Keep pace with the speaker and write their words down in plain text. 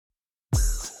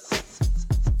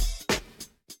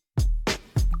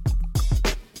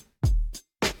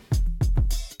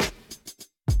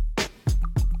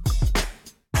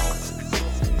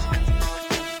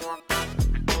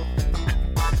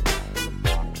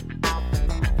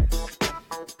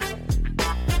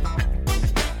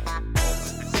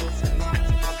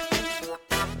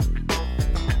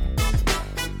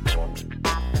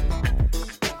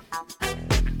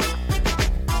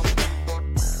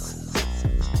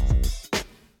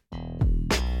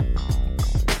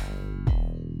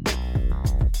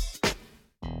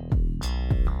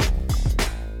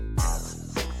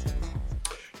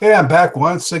Hey, I'm back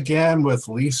once again with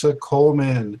Lisa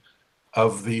Coleman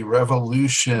of The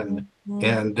Revolution. Mhm.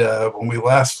 And when we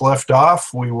last left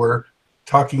off, we were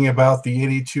talking about the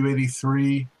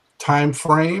 82-83 time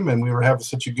frame, and we were having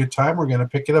such a good time. We're going to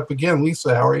pick it up again.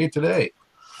 Lisa, how are you today?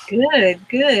 Good,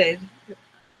 good.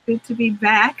 Good to be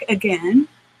back again.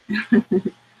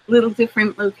 Little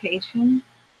different location,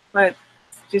 but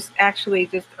just actually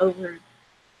just over,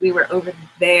 we were over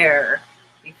there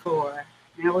before.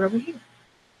 Now we're over here.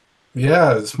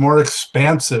 Yeah, it's more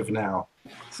expansive now.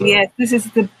 So, Yes, this is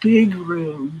the big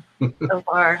room of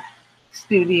our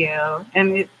studio,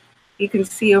 and you can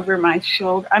see over my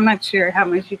shoulder. I'm not sure how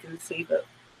much you can see, but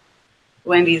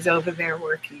Wendy's over there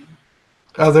working.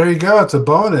 oh, there you go. It's a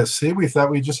bonus. See, we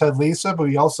thought we just had Lisa, but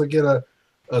we also get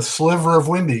a sliver of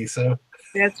Wendy. So,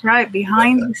 That's right,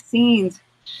 behind the scenes.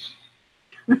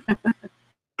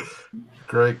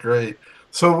 great, great.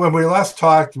 So when we last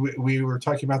talked, we were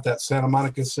talking about that Santa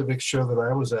Monica Civic show that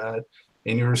I was at,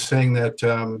 and you were saying that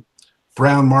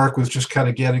Brown Mark was just kind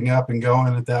of getting up and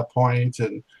going at that point,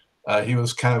 and he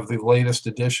was kind of the latest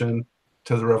addition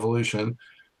to the Revolution.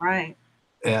 Right.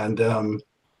 And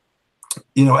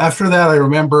after that, I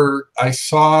remember I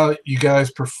saw you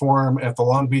guys perform at the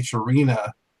Long Beach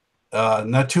Arena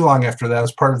not too long after that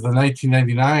as part of the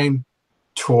 1999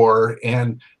 tour,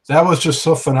 and that was just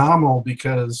so phenomenal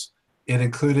because it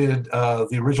included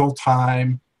the original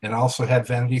Time and also had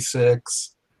Vanity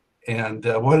Six, and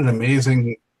what an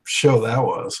amazing show that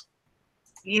was.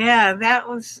 Yeah, that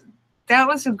was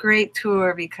a great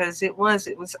tour because it was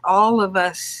all of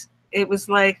us. It was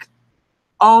like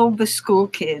all the school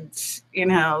kids,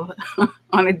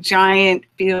 on a giant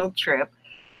field trip.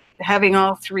 Having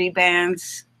all three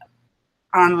bands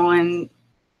on one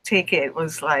ticket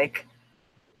was like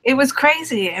it was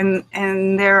crazy, and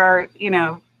there are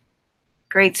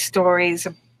great stories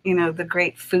of the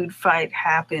great food fight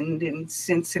happened in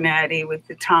Cincinnati with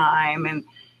the Time, and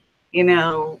you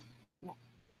know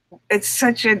it's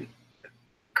such a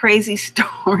crazy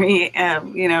story,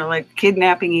 like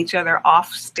kidnapping each other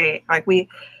off stage. Like we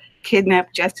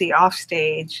kidnapped Jesse off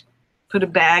stage, put a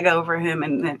bag over him,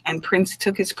 and Prince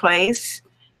took his place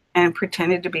and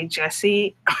pretended to be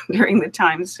Jesse during the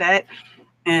Time set,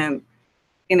 and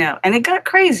and it got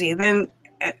crazy. Then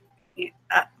uh,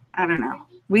 I don't know.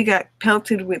 We got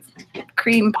pelted with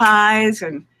cream pies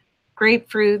and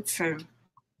grapefruits and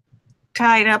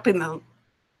tied up in the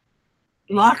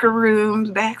locker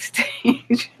rooms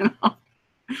backstage.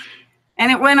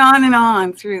 And it went on and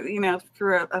on through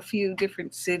a few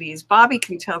different cities. Bobby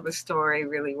can tell the story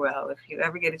really well. If you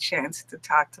ever get a chance to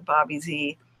talk to Bobby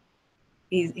Z,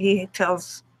 he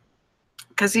tells,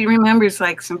 because he remembers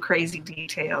like some crazy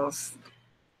details.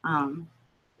 um,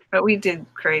 but we did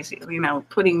crazy,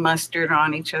 putting mustard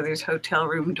on each other's hotel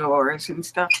room doors and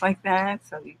stuff like that,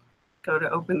 so you go to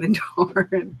open the door.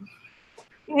 And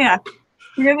yeah,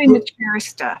 really Who, mature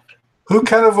stuff. who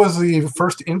kind of was the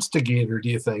first instigator, do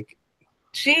you think?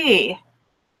 Gee,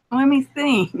 let me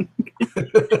think.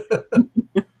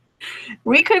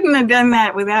 We couldn't have done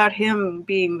that without him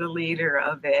being the leader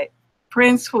of it.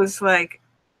 Prince was like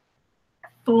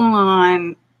full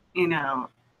on, you know,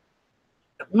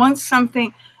 once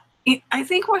something, I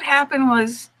think what happened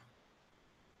was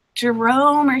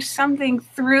Jerome or something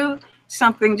threw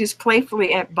something just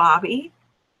playfully at Bobby.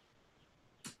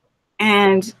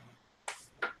 And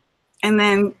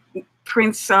then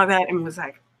Prince saw that and was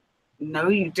like, no,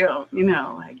 you don't,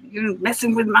 like you're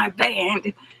messing with my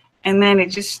band. And then it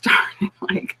just started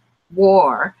like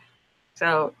war.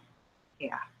 So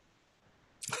yeah.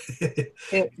 It,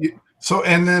 So,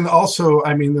 and then also,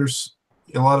 I mean, there's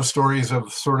a lot of stories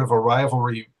of sort of a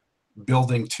rivalry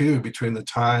building too between the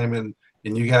Time and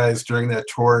you guys during that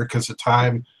tour because the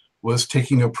Time was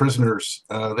taking no prisoners.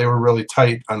 They were really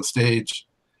tight on stage.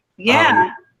 Um,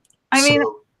 yeah. I mean,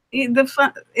 so, the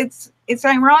fun, it's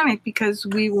ironic because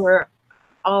we were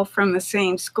all from the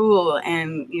same school,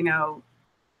 and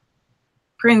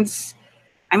Prince,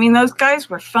 I mean, those guys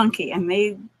were funky and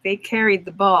they carried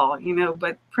the ball,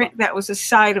 but Prince, that was a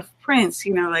side of Prince,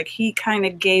 like he kind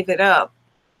of gave it up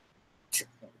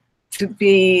to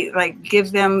be like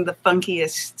give them the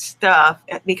funkiest stuff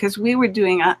because we were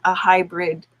doing a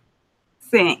hybrid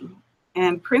thing.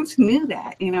 And Prince knew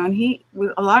that, and he,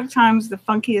 a lot of times the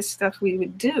funkiest stuff we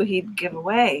would do, he'd give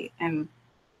away, and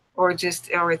or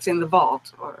it's in the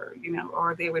vault, or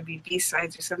or they would be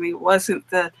B-sides or something. It wasn't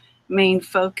the main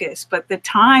focus, but the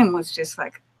Time was just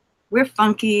like, we're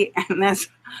funky, and that's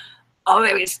all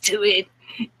there is to it.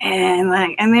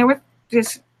 And they were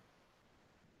just,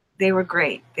 they were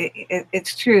great.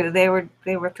 It's true. They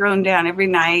were thrown down every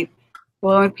night,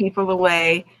 blowing people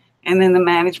away. And then the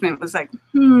management was like,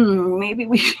 maybe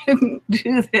we shouldn't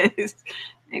do this.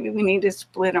 Maybe we need to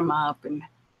split them up and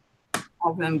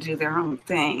have them do their own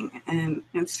thing.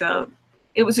 And so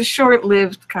it was a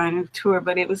short-lived kind of tour,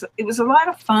 but it was a lot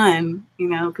of fun, you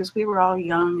know, because we were all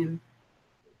young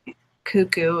and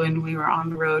cuckoo, and we were on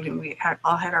the road, and we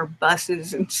all had our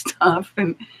buses and stuff,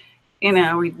 and you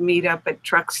know, we'd meet up at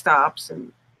truck stops,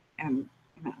 and you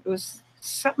know, it was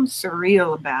something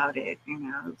surreal about it, you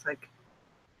know. It's like,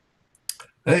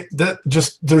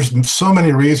 there's so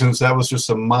many reasons that was just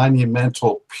a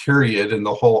monumental period in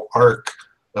the whole arc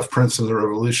of Prince and the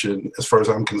Revolution, as far as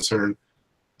I'm concerned.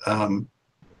 You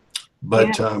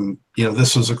know,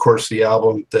 this was, of course, the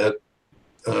album that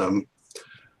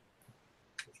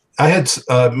I had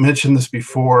mentioned this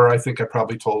before. I think I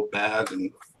probably told Matt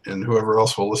and whoever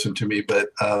else will listen to me, but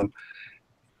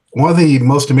one of the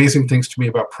most amazing things to me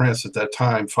about Prince at that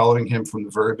time, following him from the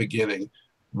very beginning,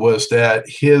 was that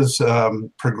his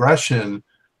progression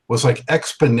was like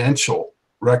exponential,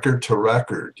 record to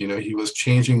record. You know, he was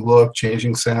changing look,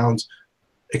 changing sounds,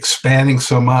 expanding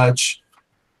so much,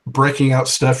 breaking out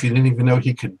stuff you didn't even know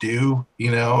he could do,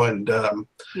 you know. And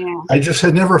I just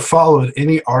had never followed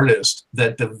any artist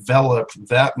that developed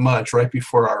that much right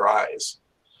before our eyes.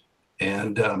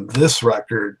 And this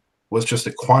record was just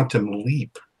a quantum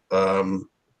leap in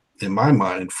my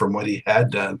mind from what he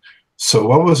had done. So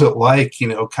what was it like, you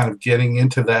know, kind of getting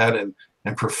into that and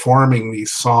performing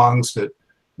these songs that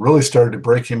really started to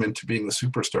break him into being a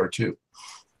superstar too?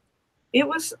 It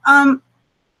was,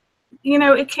 you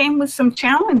know, it came with some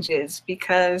challenges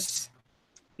because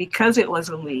it was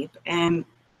a leap, and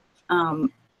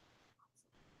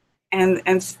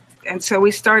so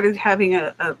we started having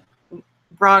a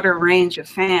broader range of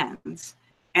fans,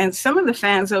 and some of the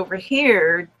fans over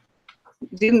here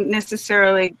didn't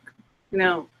necessarily, you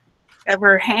know,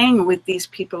 ever hang with these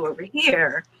people over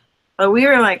here. But we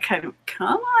were like, kind of,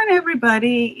 come on,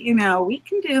 everybody, you know, we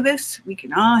can do this. We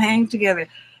can all hang together,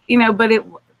 you know, but it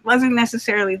wasn't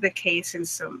necessarily the case. And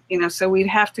so, you know, so we'd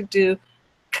have to do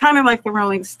kind of like the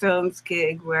Rolling Stones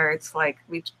gig, where it's like,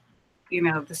 you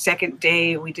know, the second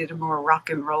day we did a more rock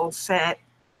and roll set,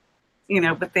 you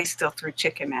know, but they still threw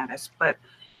chicken at us. But,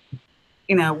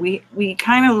 you know, we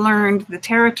kind of learned the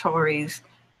territories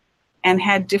and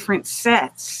had different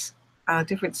sets,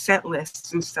 different set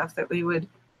lists and stuff that we would,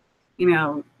 you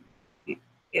know,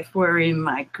 if we're in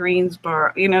like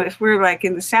Greensboro, you know, if we're like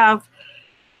in the South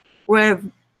where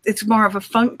it's more of a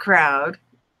funk crowd,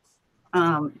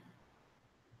 or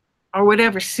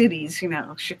whatever cities, you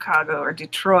know, Chicago or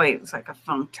Detroit is like a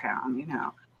funk town, you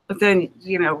know. But then,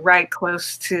 you know, right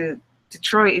close to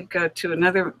Detroit, you'd go to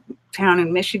another town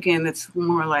in Michigan that's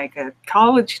more like a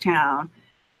college town.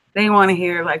 They want to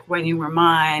hear like When You Were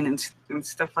Mine and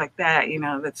stuff like that, you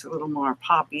know, that's a little more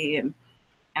poppy and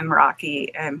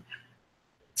rocky. And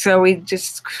so we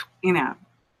just, you know,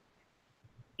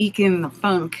 eke in the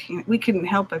funk. We couldn't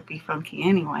help but be funky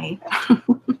anyway.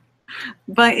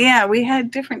 But yeah, we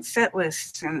had different set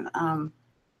lists, and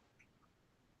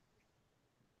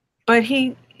but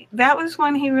that was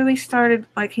when he really started,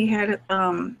 like he had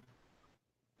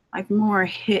like more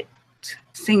hit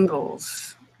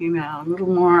singles, you know, a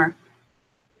little more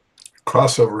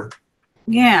crossover.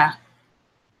 Yeah.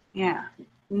 He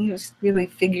was really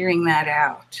figuring that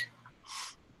out.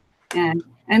 And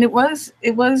it was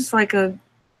like a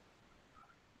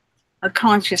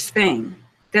conscious thing.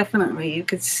 Definitely. You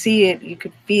could see it, you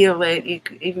could feel it.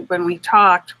 Even when we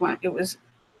talked, it was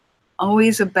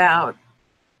always about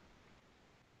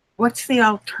what's the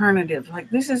alternative? Like,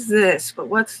 this is this, but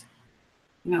what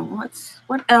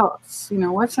else? You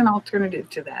know, what's an alternative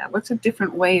to that? What's a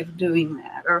different way of doing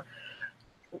that? Or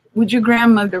would your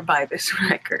grandmother buy this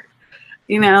record?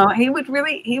 You know, he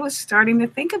was starting to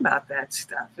think about that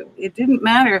stuff. It didn't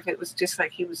matter if it was just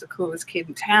like he was the coolest kid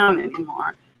in town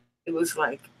anymore. It was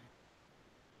like,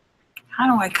 how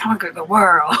do I conquer the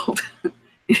world?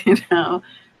 You know,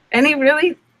 and he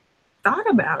really thought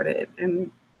about it and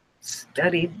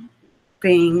studied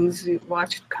things,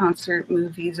 watched concert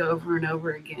movies over and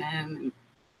over again, and,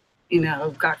 you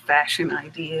know, got fashion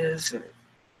ideas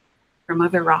from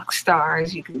other rock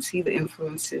stars. You can see the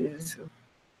influences of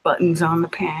buttons on the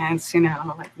pants, you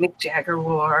know, like Mick Jagger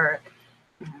wore.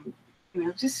 You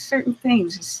know, just certain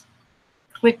things just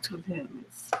clicked with him.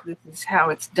 This is how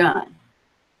it's done.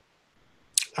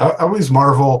 I always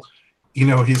marvel, you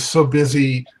know, he's so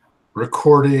busy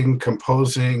recording,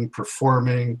 composing,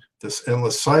 performing, this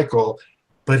endless cycle,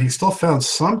 but he still found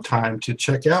some time to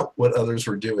check out what others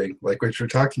were doing, like what you're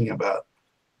talking about,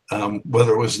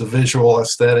 whether it was the visual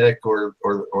aesthetic or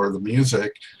the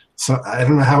music. so I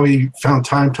don't know how he found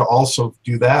time to also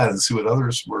do that and see what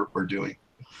others were doing.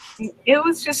 It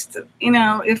was just, you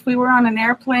know, if we were on an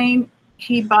airplane,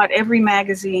 he bought every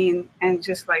magazine and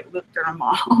just like looked at them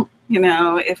all. You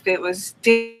know, if it was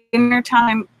dinner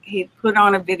time, he'd put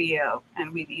on a video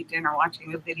and we'd eat dinner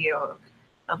watching a video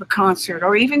of a concert,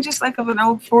 or even just like of an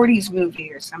old 40s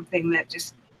movie or something that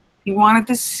just he wanted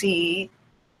to see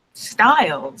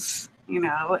styles, you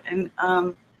know. And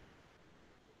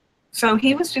so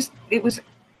he was just, it was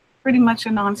pretty much a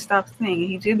nonstop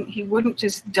thing. He wouldn't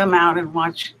just dumb out and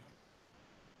watch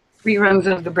reruns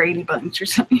of the Brady Bunch or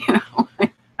something, you know.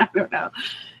 I don't know.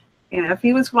 You know, if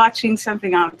he was watching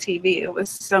something on TV, it was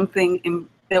something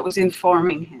that was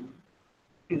informing him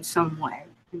in some way,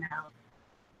 you know.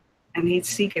 And he'd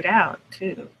seek it out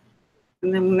too.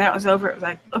 And then when that was over, it was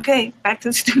like, okay, back to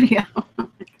the studio.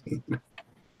 Okay.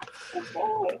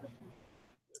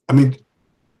 I mean,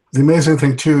 the amazing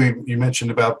thing too, you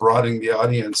mentioned about broadening the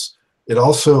audience. It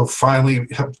also finally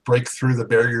helped break through the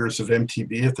barriers of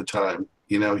MTV at the time.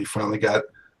 You know, he finally got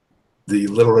the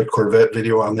Little Red Corvette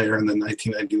video on there in the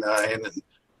 1999, and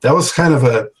that was kind of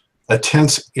a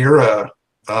tense era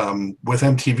with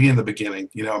MTV in the beginning.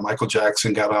 You know, Michael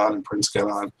Jackson got on and Prince got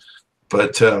on,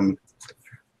 but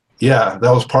yeah,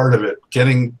 that was part of it.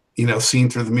 Getting, you know, seen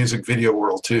through the music video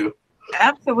world too.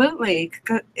 Absolutely,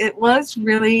 it was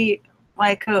really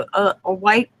like a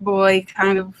white boy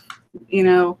kind of, you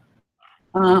know,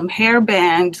 hair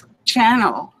band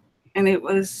channel, and there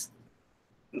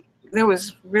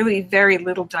was really very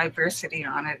little diversity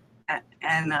on it,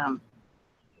 and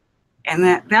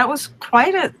that was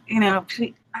quite a, you know,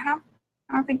 I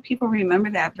don't think people remember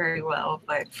that very well,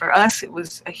 but for us it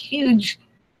was a huge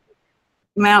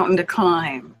mountain to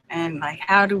climb. And like,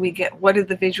 how do we get, what do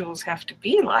the visuals have to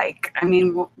be like? I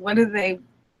mean, what do they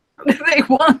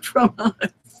want from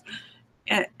us?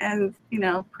 And you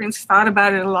know, Prince thought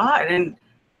about it a lot and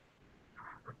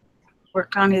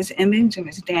worked on his image and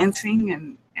his dancing,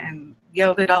 and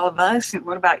yelled at all of us, and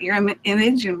what about your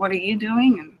image, and what are you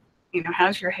doing, and you know,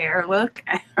 how's your hair look,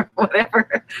 or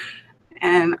whatever.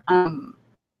 And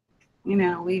you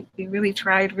know, we really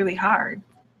tried really hard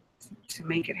to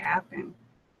make it happen.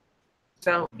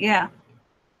 So yeah,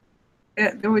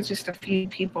 there was just a few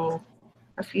people,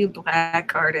 a few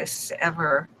Black artists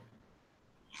ever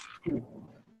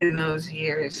in those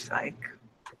years. Like,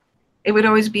 it would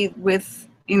always be with,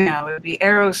 you know, it would be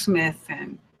Aerosmith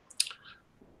and,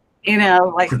 you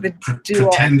know, like the duo.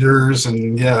 Pretenders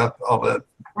and yeah, all that.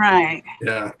 Right.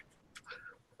 Yeah.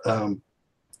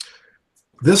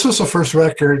 This was the first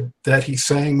record that he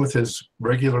sang with his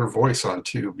regular voice on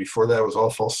too. Before that was all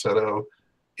falsetto,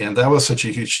 and that was such a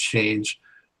huge change.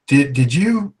 Did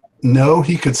you know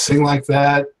he could sing like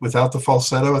that without the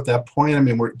falsetto at that point? I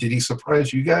mean, did he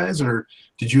surprise you guys, or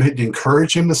did you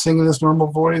encourage him to sing in his normal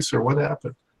voice, or what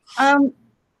happened?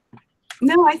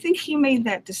 No, I think he made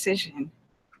that decision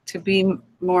to be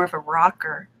more of a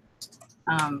rocker,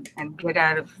 and get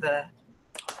out of the,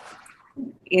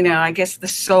 you know, I guess the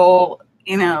soul,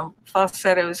 you know,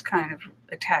 falsetto is kind of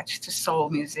attached to soul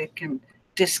music and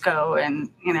disco and,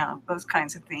 you know, those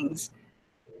kinds of things.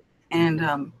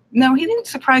 And no, he didn't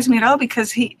surprise me at all,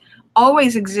 because he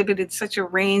always exhibited such a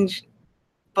range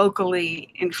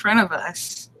vocally in front of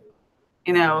us.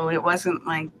 You know, it wasn't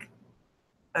like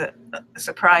a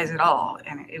surprise at all.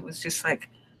 And it was just like,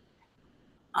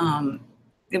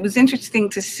 it was interesting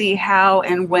to see how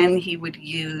and when he would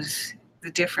use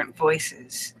the different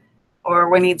voices, or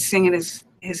when he'd sing in his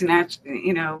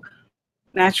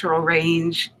natural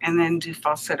range and then do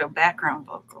falsetto background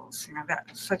vocals. You know, that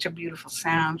was such a beautiful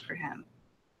sound for him.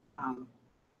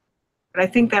 But I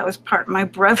think that was my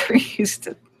brother used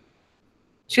to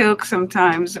joke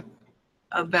sometimes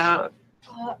about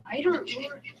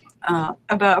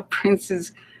about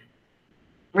Prince's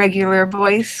regular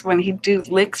voice. When he'd do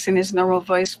licks in his normal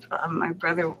voice, my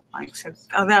brother like said,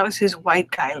 "Oh, that was his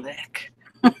white guy lick."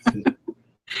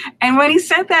 And when he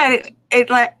said that,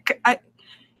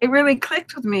 it really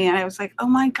clicked with me, and I was like, "Oh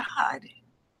my God,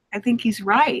 I think he's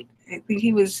right." I think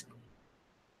he was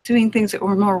doing things that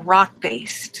were more rock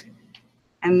based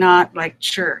and not like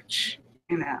church,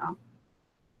 you know.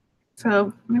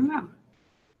 So I don't know.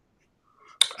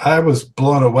 I was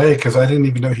blown away because I didn't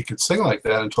even know he could sing like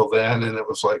that until then, and it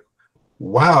was like,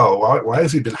 wow, why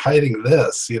has he been hiding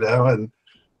this, you know? And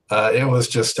it was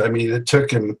just, I mean, it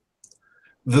took him,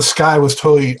 the sky was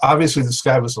obviously the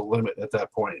sky was the limit at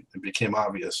that point. It became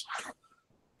obvious.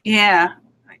 Yeah,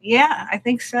 I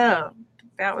think so.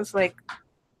 That was like,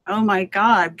 oh my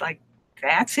God, like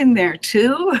that's in there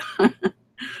too?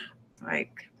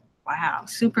 Like, wow,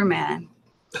 Superman.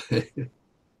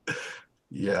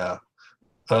 Yeah.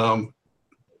 Um,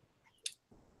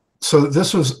 so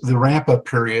this was the ramp up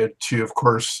period to, of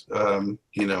course,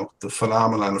 you know, the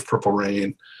phenomenon of Purple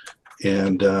Rain.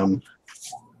 And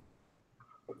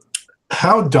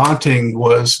how daunting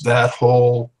was that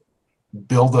whole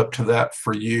build up to that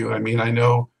for you? I mean, I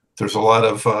know there's a lot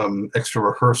of extra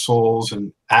rehearsals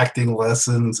and acting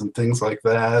lessons and things like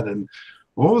that. And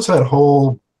what was that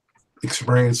whole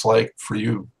experience like for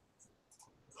you?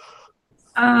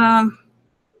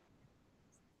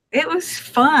 It was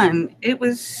fun. It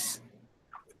was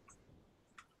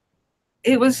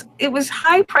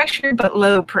high pressure but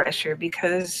low pressure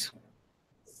because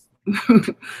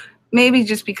maybe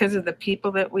just because of the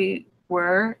people that we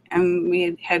were, and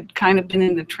we had kind of been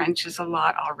in the trenches a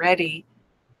lot already.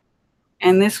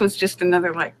 And this was just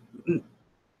another like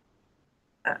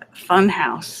fun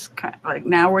house. Like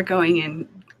now we're going in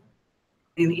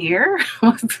here.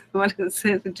 What is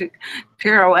it?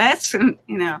 Pirouettes, and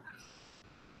you know,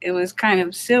 it was kind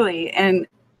of silly. And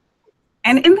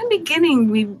in the beginning,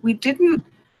 we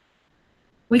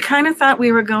kind of thought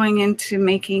we were going into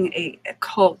making a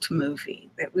cult movie,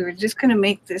 that we were just going to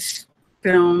make this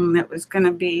film that was going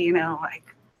to be, you know,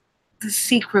 like the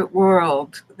secret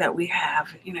world that we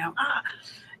have, you know.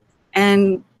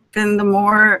 And then the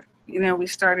more, you know, we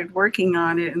started working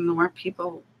on it and the more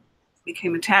people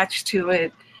became attached to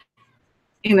it,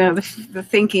 you know, the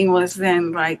thinking was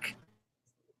then like,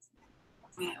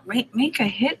 yeah, make a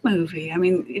hit movie. I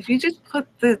mean, if you just put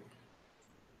the,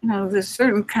 you know, this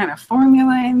certain kind of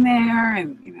formula in there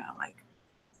and, you know, like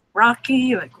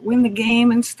Rocky, like win the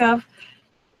game and stuff,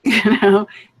 you know,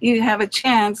 you have a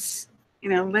chance, you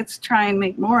know, let's try and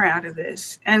make more out of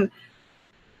this. And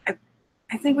I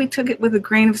think we took it with a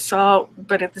grain of salt,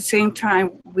 but at the same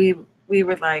time, we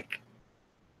were like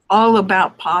all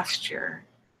about posture,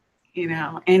 you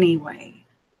know, anyway,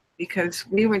 because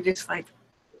we were just like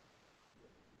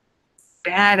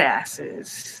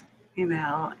badasses, you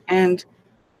know, and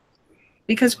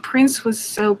because Prince was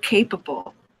so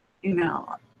capable, you know.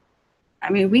 I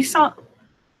mean, we saw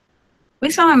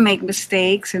him make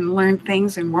mistakes and learn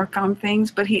things and work on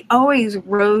things, but he always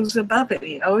rose above it.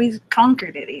 He always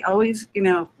conquered it. He always, you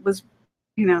know, was,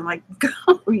 you know, like,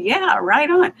 oh yeah, right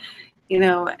on, you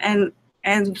know, and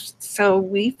so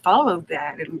we followed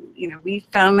that, and you know, we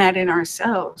found that in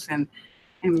ourselves, and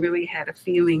really had a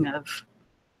feeling of,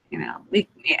 you know, we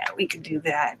could do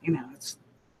that, you know, it's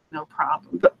no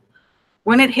problem. But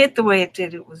when it hit the way it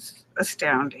did, it was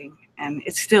astounding, and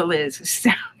it still is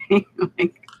astounding.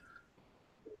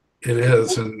 It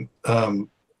is. And, you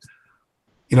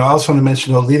know, I also want to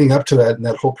mention, leading up to that, in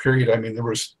that whole period, I mean, there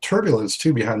was turbulence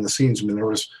too behind the scenes. I mean, there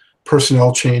was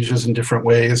personnel changes in different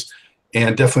ways,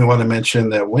 and definitely want to mention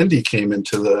that Wendy came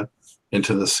into the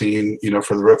scene, you know,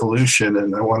 for the Revolution.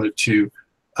 And I wanted to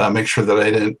make sure that I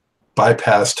didn't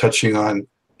bypass touching on,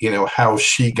 you know, how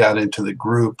she got into the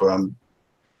group.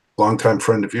 Longtime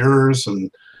friend of yours,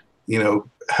 and you know,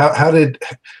 how did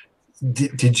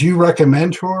you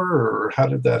recommend her, or how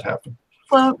did that happen?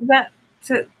 Well,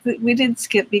 we did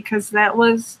skip, because that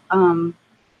was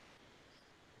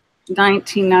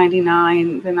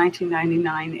 1999, the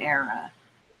 1999 era.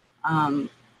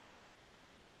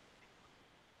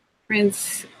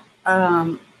 Prince,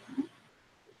 I'm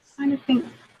trying to think,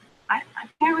 I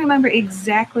can't remember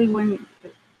exactly when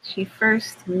she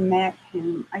first met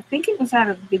him. I think it was at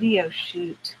a video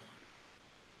shoot.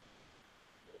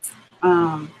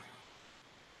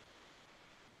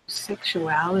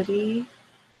 Sexuality,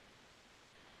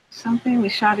 something. We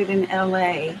shot it in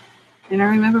LA. And I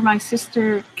remember my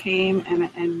sister came,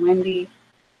 and Wendy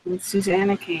and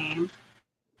Susanna came.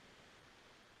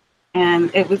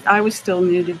 And I was still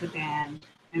new to the band.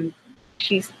 And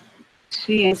she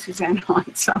and Susanna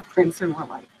saw Prince and were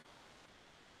like,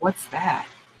 what's that?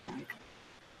 Like,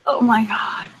 oh my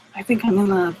God, I think I'm in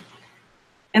love.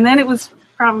 And then it was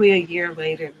probably a year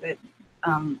later that,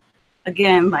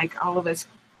 again, like all of us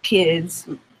kids,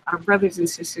 our brothers and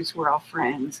sisters were all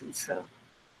friends. And so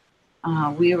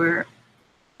we were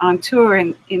on tour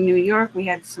in New York. We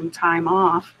had some time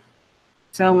off.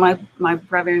 So my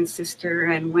brother and sister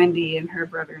and Wendy and her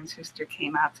brother and sister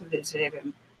came out to visit.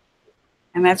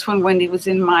 And that's when Wendy was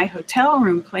in my hotel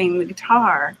room playing the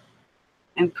guitar.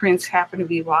 And Prince happened to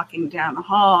be walking down the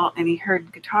hall, and he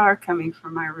heard guitar coming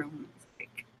from my room. He was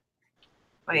like,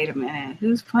 wait a minute,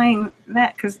 who's playing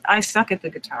that? Because I suck at the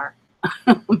guitar.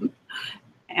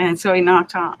 And so he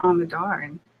knocked on the door,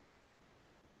 and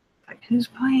like, who's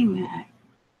playing that?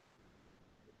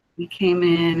 He came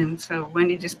in, and so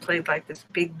Wendy just played like this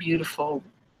big, beautiful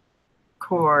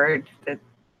chord, that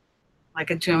like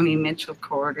a Joni Mitchell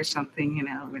chord or something, you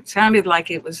know. It sounded like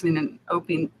it was in an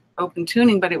open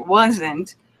tuning, but it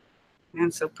wasn't.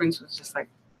 And so Prince was just like,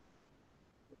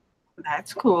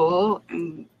 that's cool.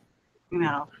 And, you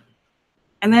know,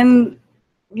 and then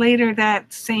later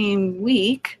that same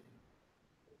week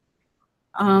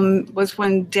was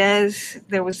when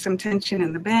there was some tension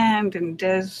in the band, and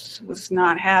Dez was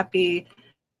not happy.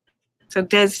 So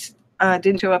Dez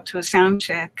didn't show up to a sound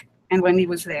check, and Wendy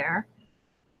was there.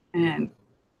 And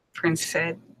Prince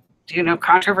said, do you know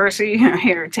Controversy?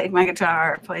 Here, take my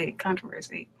guitar, play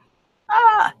Controversy.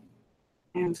 Ah!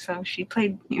 And so she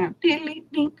played, you know, dee,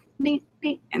 dee, dee,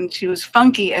 dee, and she was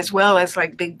funky as well as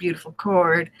like Big Beautiful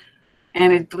Chord.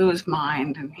 And it blew his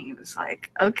mind. And he was like,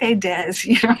 okay, Dez,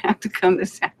 you don't have to come to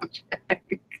sound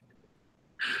check.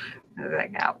 I was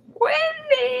like, oh,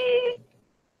 Wendy!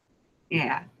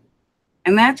 Yeah.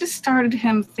 And that just started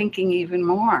him thinking even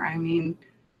more. I mean,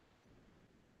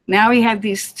 now he had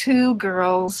these two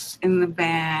girls in the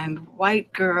band,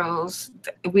 white girls.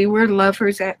 We were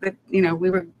lovers we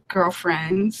were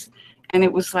girlfriends. And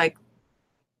it was like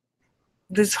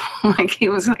this, like, he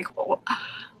was like,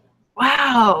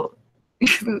 wow,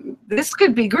 this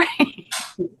could be great.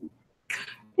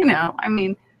 You know, I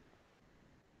mean,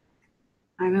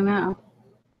 I don't know.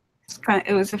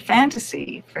 It was a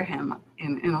fantasy for him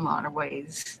in a lot of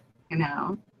ways, you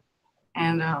know.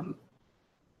 And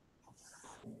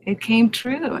it came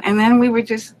true. And then we were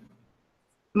just,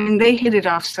 I mean, they hit it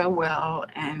off so well.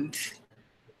 And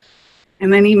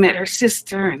then he met her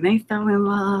sister and they fell in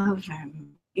love.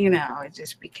 And, you know, it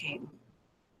just became,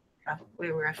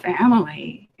 we were a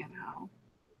family, you know.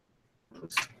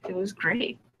 It was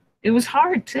great. It was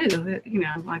hard too, you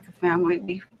know, like a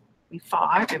family, we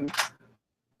fought and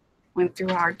went through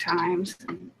hard times.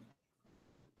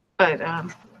 But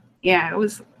yeah, it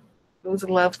was a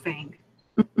love thing.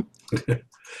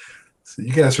 So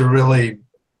you guys were really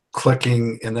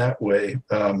clicking in that way.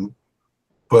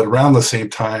 But around the same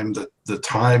time, the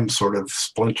time sort of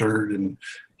splintered, and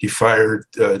he fired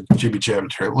Jimmy Jam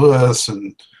and Terry Lewis,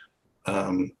 and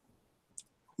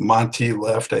Monty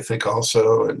left, I think,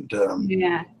 also, and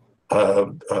yeah.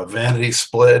 Vanity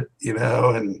split, you know,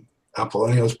 and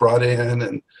Apollonio was brought in.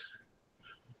 And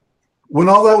when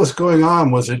all that was going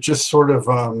on, was it just sort of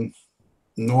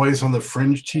noise on the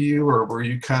fringe to you, or were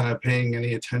you kind of paying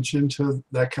any attention to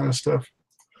that kind of stuff?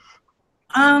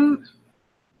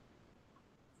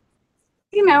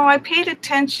 You know, I paid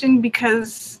attention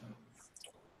because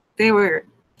they were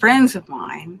friends of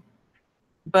mine,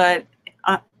 but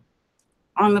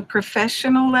on the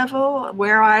professional level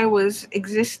where I was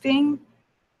existing,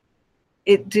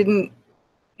 it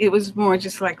was more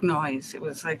just like noise. It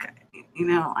was like, you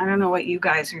know, I don't know what you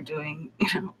guys are doing, you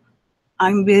know,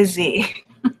 I'm busy.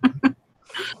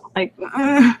 Like,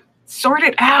 sort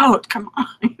it out, come on.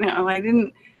 You know, I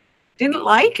didn't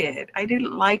like it. I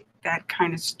didn't like that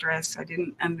kind of stress. I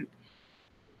didn't,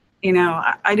 you know,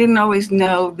 I didn't always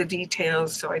know the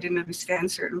details, so I didn't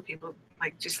understand certain people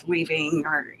like just leaving,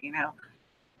 or, you know.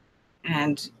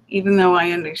 And even though I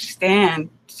understand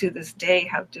to this day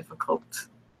how difficult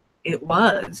it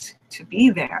was to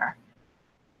be there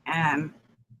and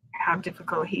how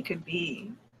difficult he could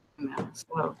be, you know,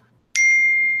 so.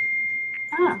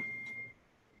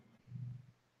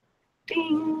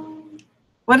 Ding.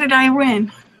 What did I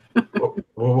win? What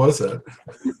was that?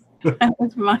 That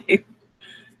was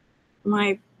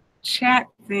my chat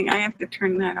thing. I have to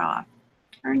turn that off.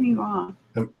 Turn you off.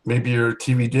 Maybe your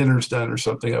TV dinner's done or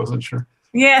something. I wasn't sure.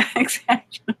 Yeah,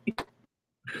 exactly.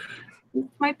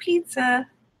 My pizza.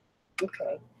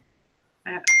 Okay.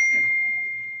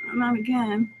 Not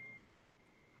again.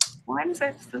 Why does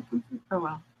that still? Oh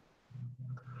well.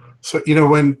 So, you know,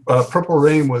 when Purple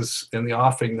Rain was in the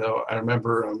offing, though, I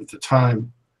remember at the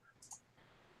time,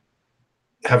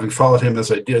 having followed him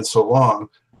as I did so long,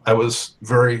 I was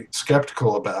very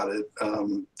skeptical about it,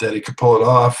 that he could pull it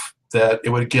off, that it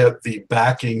would get the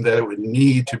backing that it would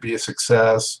need to be a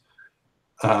success,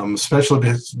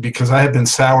 especially because I had been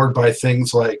soured by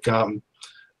things like,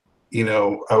 you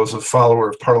know, I was a follower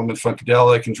of Parliament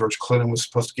Funkadelic, and George Clinton was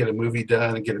supposed to get a movie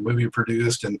done and get a movie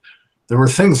produced, and there were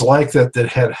things like that that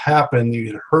had happened, you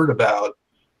had heard about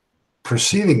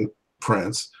preceding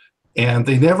Prince, and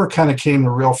they never kind of came to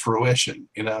real fruition,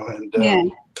 you know. And Yeah.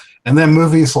 And then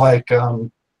movies like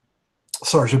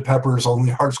Sgt. Pepper's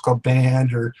Lonely Hearts Club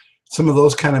Band, or some of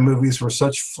those kind of movies were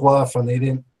such fluff, and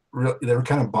they were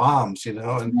kind of bombs, you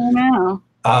know. And I know.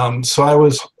 so I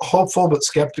was hopeful but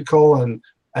skeptical, and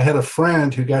I had a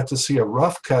friend who got to see a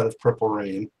rough cut of Purple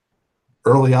Rain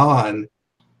early on,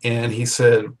 and he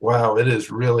said, wow, it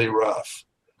is really rough.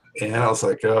 And I was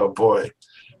like, oh boy.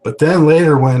 But then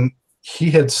later, when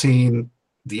he had seen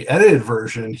the edited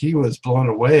version, he was blown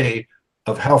away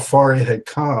of how far it had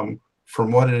come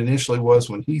from what it initially was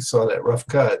when he saw that rough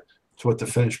cut to what the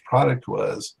finished product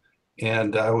was.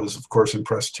 And I was, of course,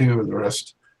 impressed too, and the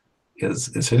rest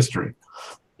is history.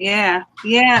 Yeah,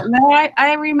 yeah. No,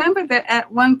 I remember that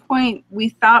at one point we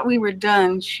thought we were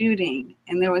done shooting,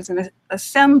 and there was an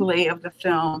assembly of the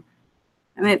film,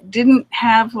 and it didn't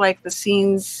have like the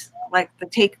scenes, like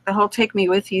the whole "Take Me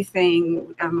With You"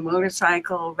 thing on the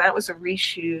motorcycle. That was a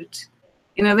reshoot.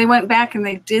 You know, they went back and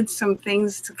they did some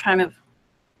things to kind of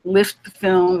lift the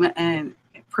film and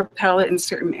propel it in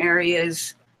certain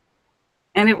areas.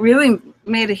 And it really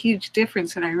made a huge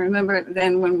difference. And I remember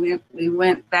then when we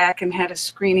went back and had a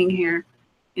screening here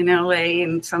in LA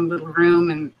in some little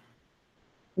room, and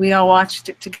we all watched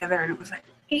it together, and it was like,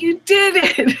 you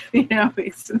did it. You know, we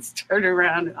just turned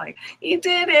around and like, you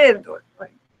did it.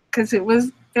 Like, because there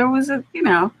was a, you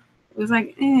know, it was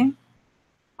like,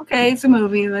 okay, it's a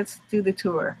movie, let's do the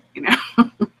tour, you know.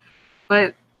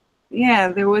 But yeah,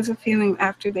 there was a feeling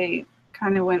after they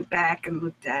kind of went back and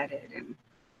looked at it and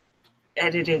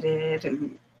edited it,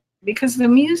 and because the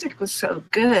music was so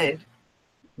good,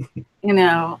 you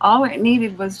know, all it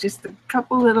needed was just a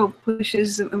couple little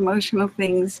pushes and emotional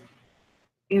things,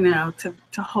 you know,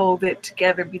 to hold it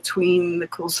together between the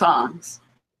cool songs.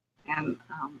 And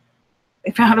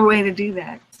they found a way to do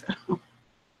that. So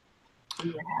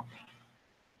we were happy.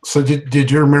 So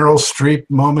did your Meryl Streep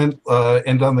moment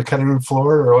end on the cutting room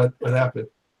floor, or what happened?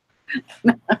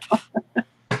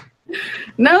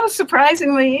 No,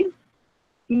 surprisingly,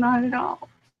 not at all.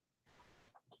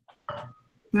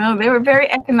 No, they were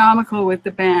very economical with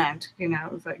the band. You know,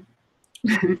 it was like,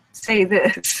 say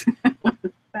this.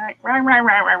 Like,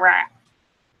 rah.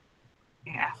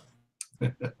 Yeah.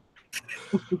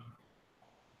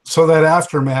 So that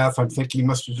aftermath, I'm thinking,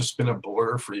 must have just been a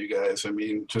blur for you guys. I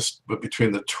mean, just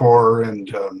between the tour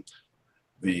and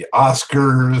the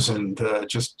Oscars and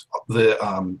just the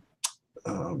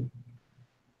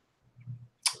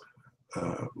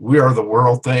We Are the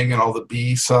World thing and all the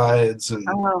B-sides. And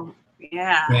oh,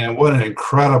 yeah. Man, what an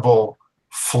incredible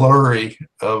flurry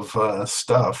of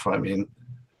stuff. I mean,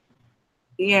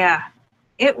 yeah,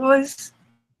 it was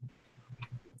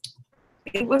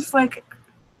like,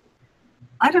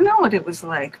 I don't know what it was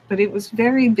like, but it was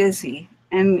very busy,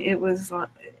 and it was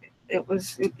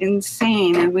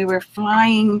insane, and we were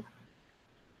flying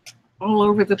all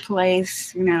over the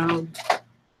place, you know.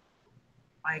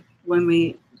 Like when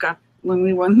we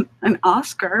won an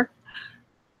Oscar,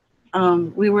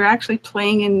 we were actually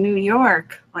playing in New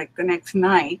York like the next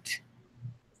night,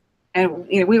 and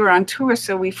you know, we were on tour,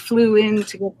 so we flew in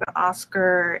to get the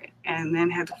Oscar and then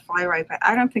had to fly right back.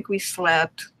 I don't think we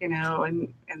slept, you know,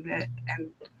 and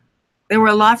there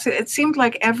were lots of, it seemed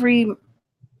like every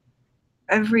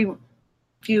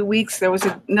few weeks there was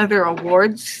another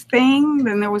awards thing.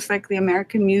 Then there was like the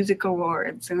American Music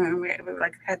Awards, and then we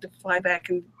like had to fly back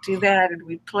and do that, and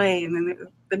we'd play, and then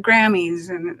the Grammys,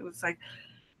 and it was like,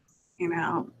 you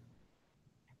know,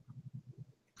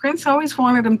 Prince always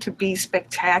wanted them to be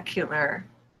spectacular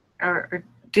or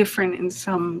different in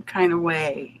some kind of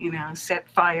way, you know, set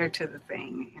fire to the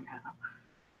thing, you know.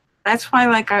 That's why,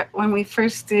 like, when we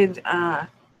first did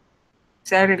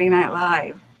Saturday Night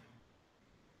Live,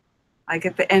 like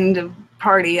at the end of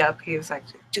Party Up, he was like,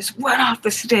 just run off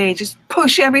the stage, just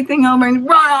push everything over and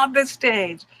run off the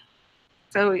stage.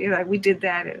 So, you know, we did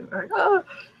that. It was like, oh.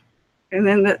 And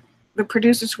then the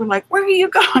producers were like, where are you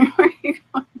going? Where are you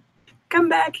going? Come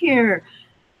back here.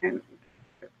 And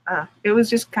it was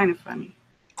just kind of funny.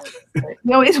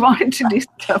 We always wanted to do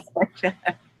stuff like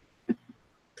that.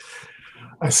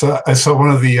 I saw one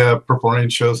of the Purple Rain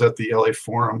shows at the LA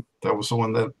Forum. That was the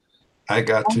one that I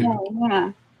got to. Oh,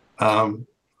 yeah.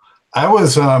 I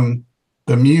was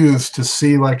bemused to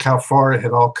see like how far it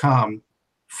had all come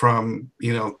from,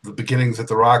 you know, the beginnings at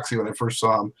the Roxy when I first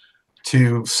saw him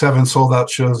to 7 sold out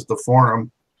shows at the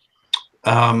Forum.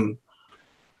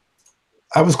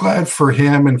 I was glad for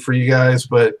him and for you guys,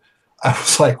 but I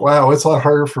was like, wow, it's a lot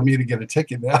harder for me to get a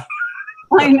ticket now.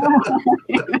 I know.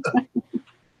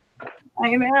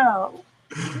 I know.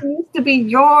 It used to be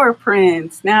your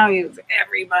Prince. Now he's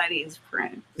everybody's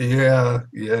Prince. Yeah,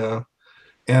 yeah.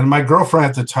 And my girlfriend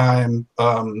at the time,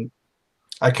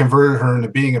 I converted her into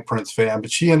being a Prince fan, but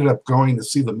she ended up going to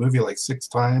see the movie like 6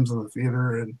 times in the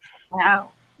theater, and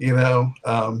wow, you know,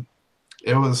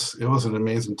 it was an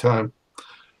amazing time.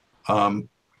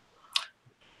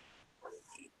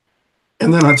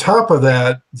 And then on top of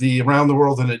that, the Around the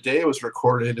World in a Day was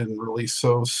recorded and released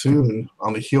so soon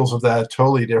on the heels of that,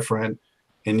 totally different.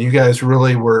 And you guys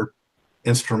really were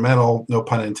instrumental, no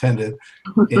pun intended,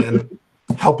 in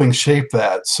helping shape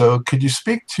that. So could you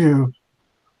speak to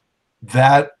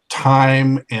that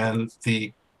time and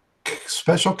the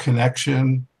special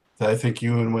connection that I think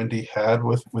you and Wendy had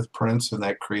with Prince and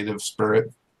that creative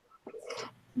spirit?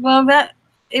 Well,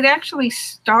 it actually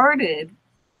started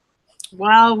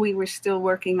while we were still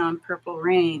working on Purple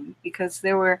Rain, because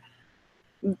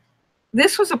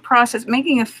this was a process.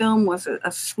 Making a film was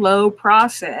a slow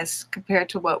process compared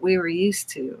to what we were used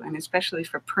to, and especially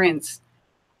for Prince.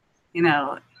 You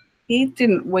know, he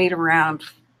didn't wait around,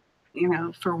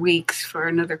 for weeks for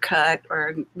another cut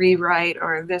or rewrite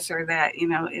or this or that.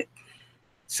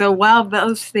 So while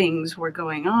those things were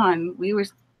going on, we were,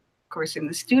 of course, in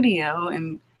the studio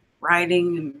and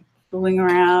writing and fooling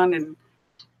around, and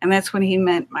that's when he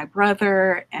met my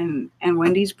brother and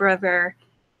Wendy's brother,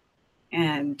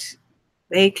 and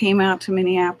they came out to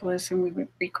Minneapolis and we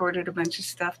recorded a bunch of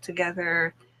stuff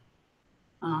together.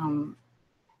 And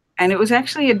it was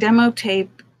actually a demo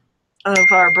tape of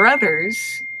our brothers,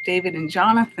 David and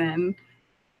Jonathan.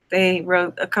 They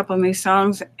wrote a couple of new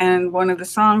songs, and one of the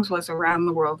songs was Around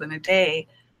the World in a Day.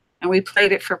 And we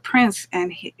played it for Prince,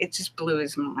 and it just blew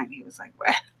his mind. He was like,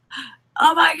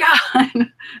 oh my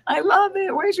God, I love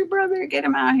it. Where's your brother? Get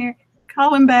him out here.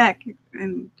 Call him back.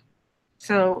 And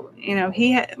so,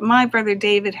 my brother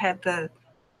David had the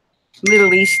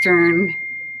Middle Eastern,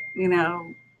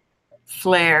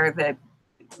 flair, that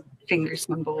finger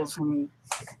cymbals, and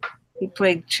he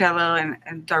played cello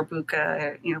and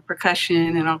darbuka,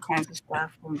 percussion and all kinds of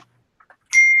stuff. And,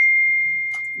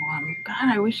 God,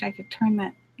 I wish I could turn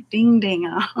that ding ding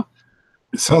off.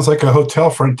 It sounds like a hotel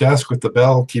front desk with the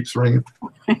bell keeps ringing.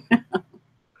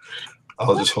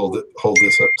 I'll just hold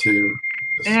this up too.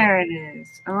 There it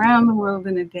is. Around the World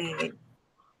in a Day.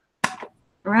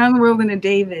 Around the World in a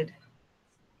David.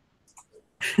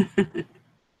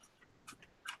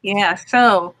 Yeah,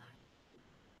 so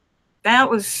that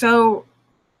was such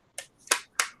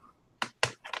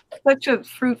a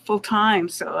fruitful time.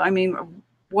 So, I mean,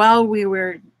 while we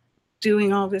were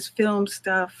doing all this film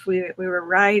stuff, we were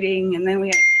writing, and then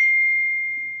we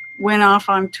went off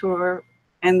on tour,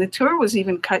 and the tour was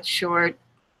even cut short.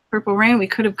 Purple Rain, we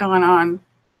could have gone on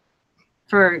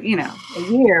for, a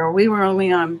year. We were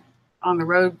only on the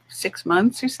road 6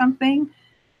 months or something.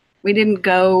 We didn't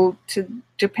go to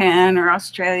Japan or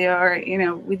Australia, or, I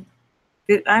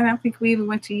don't think we even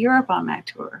went to Europe on that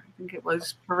tour. I think it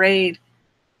was Parade.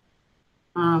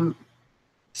 So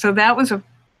that was a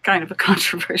kind of a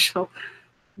controversial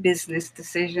business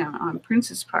decision on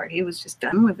Prince's part. He was just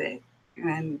done with it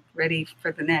and ready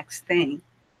for the next thing.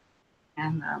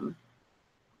 And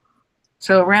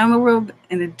so Around the World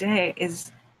in a Day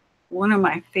is one of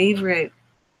my favorite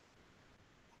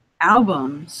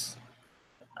albums.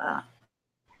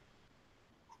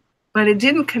 But it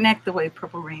didn't connect the way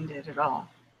Purple Rain did at all.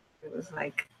 It was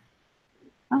like,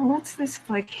 oh, what's this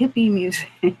like hippie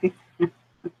music?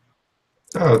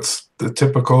 Oh, it's the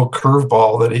typical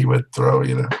curveball that he would throw,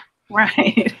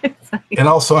 Right. Like, and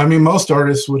also, I mean, most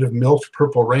artists would have milked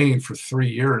Purple Rain for 3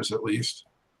 years at least.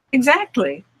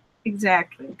 Exactly.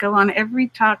 Go on every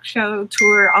talk show,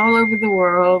 tour all over the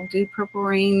world, do Purple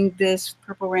Rain this,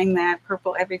 Purple Rain that,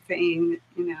 Purple everything,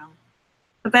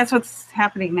 But that's what's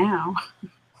happening now.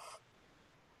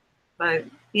 But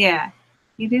yeah,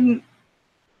 he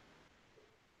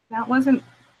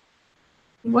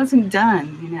wasn't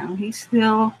done, he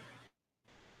still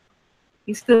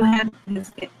had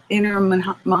his inner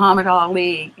Muhammad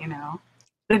Ali,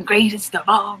 the greatest of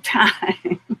all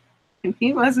time. And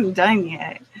he wasn't done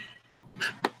yet.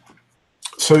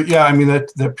 So yeah, I mean,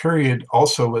 that period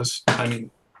also was, I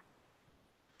mean,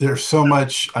 there's so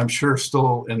much, I'm sure,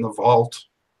 still in the vault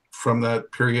from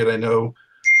that period. I know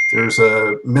there's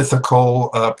a mythical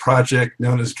project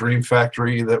known as Dream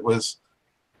Factory that was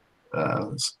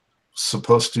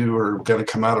supposed to or going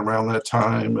to come out around that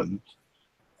time. And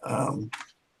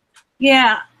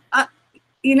yeah,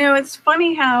 it's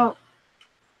funny how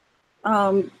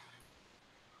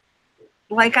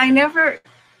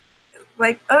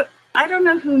I don't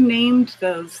know who named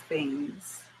those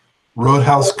things.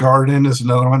 Roadhouse Garden is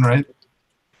another one, right?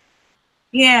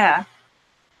 Yeah,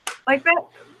 like that.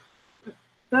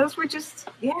 Those were just,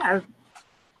 we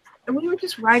were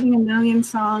just writing a million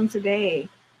songs a day,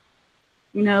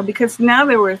 because now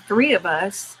there were 3 of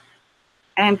us,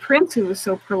 and Prince, who was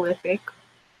so prolific,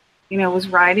 was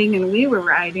writing and we were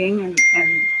writing, and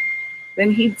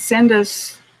then he'd send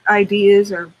us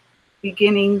ideas or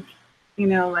beginning,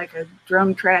 like a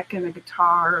drum track and a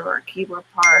guitar or a keyboard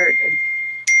part. And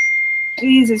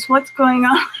Jesus, what's going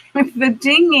on with the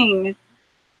dinging?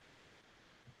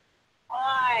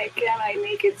 Why can't I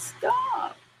make it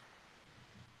stop?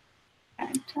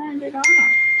 I turned it off.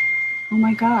 Oh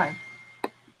my God.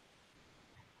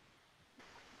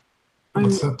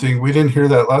 That's something we didn't hear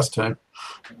that last time.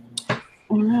 I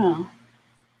know.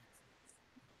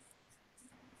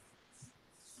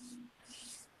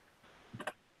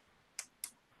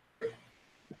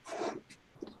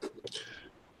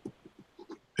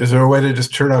 Is there a way to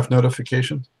just turn off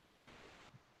notifications?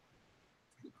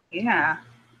 Yeah.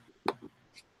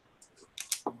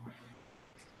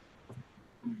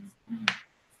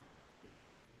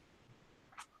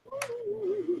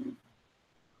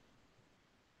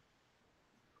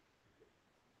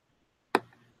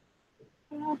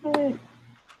 Stop it.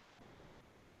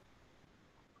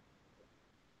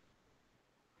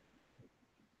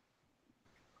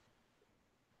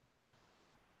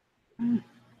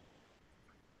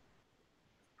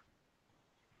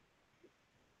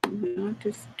 Not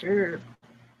disturb.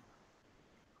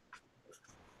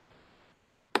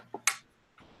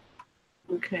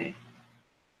 Okay.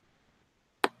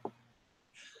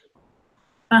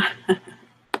 All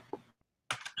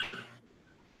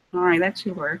right, that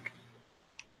should work.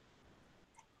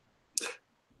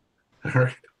 All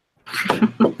right.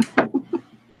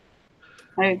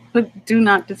 I put do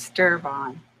not disturb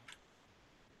on.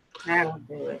 That'll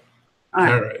do it.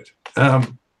 All right.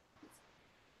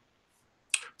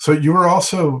 So you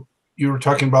were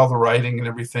talking about the writing and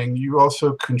everything. You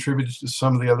also contributed to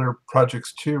some of the other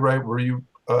projects too, right? Were you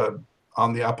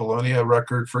on the Apollonia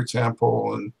record, for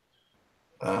example? And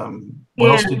what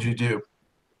else did you do?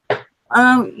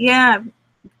 Yeah.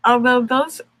 Although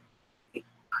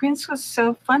Prince was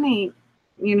so funny,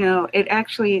 you know, it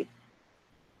actually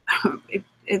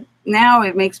it now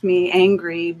it makes me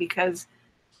angry because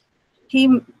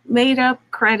he made up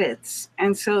credits,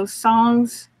 and so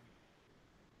songs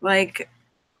like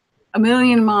A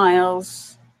Million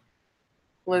Miles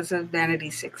was a Vanity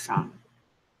Six song,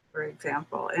 for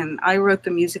example, and I wrote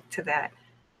the music to that.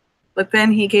 But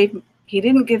then he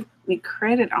didn't give me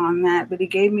credit on that, but he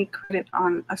gave me credit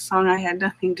on a song I had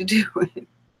nothing to do with.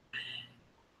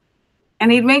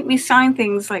 And he'd make me sign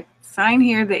things like, sign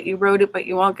here that you wrote it, but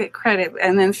you won't get credit.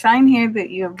 And then sign here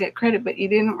that you'll get credit, but you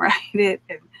didn't write it.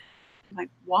 And I'm like,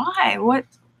 why? What?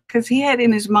 Because he had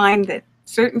in his mind that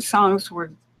certain songs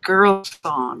were girl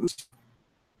songs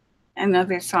and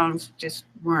other songs just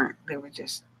weren't. They were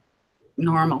just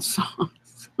normal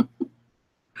songs.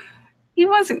 He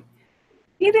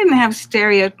didn't have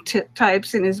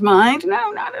stereotypes in his mind.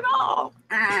 No, not at all.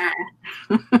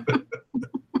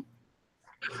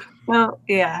 Well,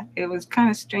 yeah, it was kind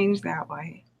of strange that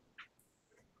way.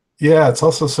 Yeah, it's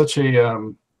also such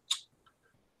a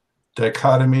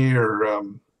dichotomy, or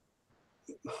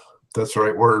that's the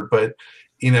right word, but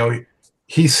you know,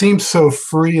 he seems so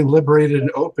free and liberated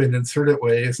and open in certain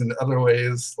ways, and other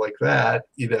ways like that,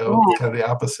 you know, Yeah. kind of the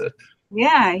opposite.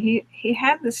 Yeah, he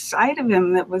had this side of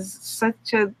him that was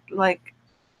such a like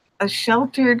a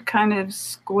sheltered kind of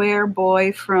square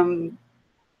boy from,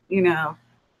 you know,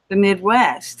 the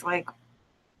Midwest. Like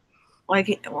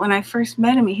when I first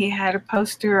met him, he had a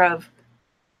poster of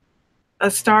A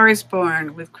Star Is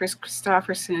Born with Chris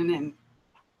Christopherson and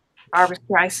Barbra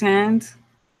Streisand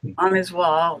on his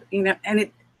wall, you know,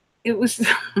 and it was,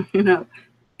 you know,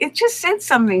 it just said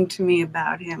something to me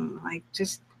about him. Like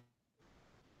just,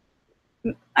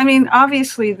 I mean,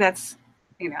 obviously that's,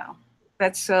 you know,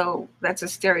 that's a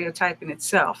stereotype in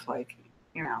itself. Like,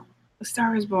 you know, A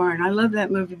Star Is Born. I love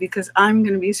that movie because I'm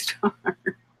going to be a star.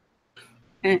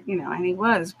 And, you know, and he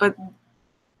was, but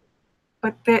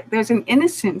there's an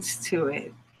innocence to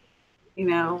it, you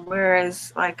know,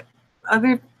 whereas like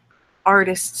other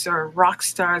artists or rock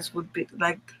stars would be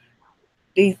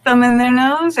thumbing their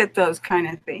nose at those kind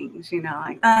of things, you know,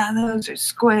 like, those are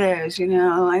squares, you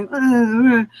know, like,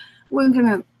 we're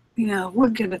gonna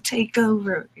take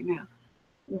over, you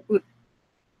know.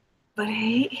 But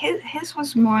his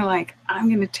was more like, I'm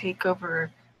gonna take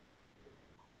over.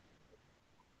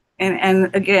 And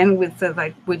again, with the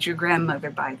like, would your grandmother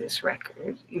buy this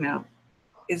record? You know,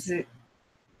 is it?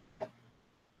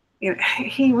 You know,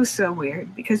 he was so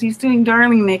weird because he's doing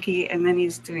Darling Nikki, and then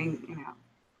he's doing, you know,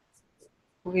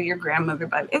 will your grandmother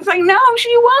buy it? It's like, no,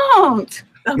 she won't.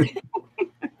 Okay.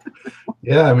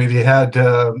 Yeah, I mean, he had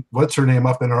what's her name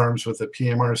up in arms with the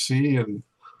PMRC and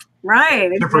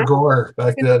Right. Tipper Gore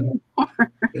back then.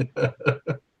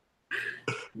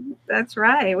 That's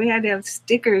right. We had to have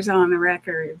stickers on the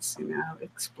records, you know,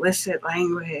 explicit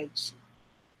language.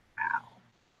 Wow.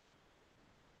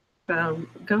 So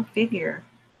go figure.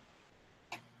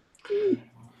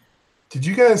 Did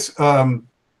you guys, you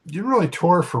didn't really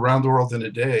tour for Around the World in a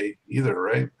Day either,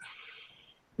 right?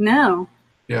 No.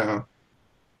 Yeah.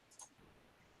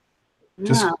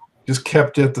 No. Just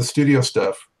kept at the studio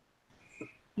stuff.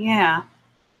 Yeah.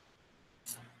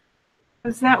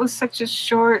 because that was such a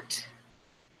short.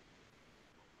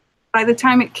 By the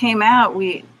time it came out,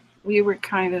 we were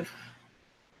kind of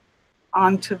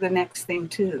on to the next thing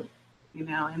too, you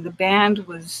know. And the band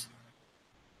was,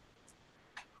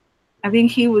 I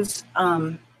think he was,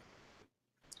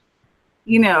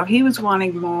 you know, he was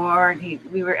wanting more.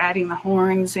 We were adding the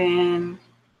horns in,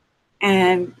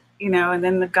 and you know, and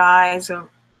then the guys,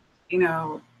 you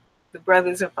know, the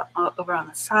brothers up over on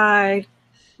the side,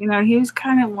 you know, he was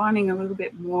kind of wanting a little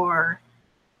bit more.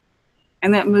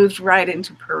 And that moved right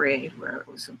into Parade, where it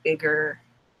was a bigger,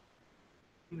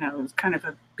 you know, it was kind of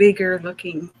a bigger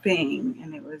looking thing.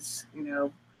 And it was, you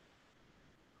know,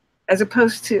 as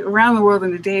opposed to Around the World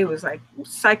in a Day was like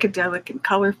psychedelic and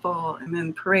colorful. And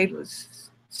then Parade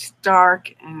was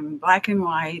stark and black and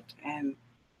white and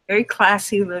very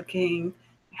classy looking,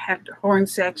 had horn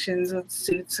sections with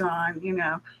suits on, you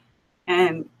know.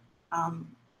 And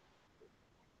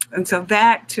so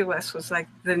that to us was like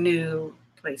the new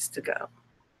place to go,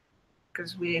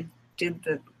 because we did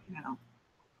the, you know,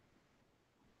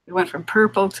 we went from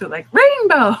purple to like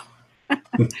rainbow.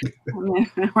 And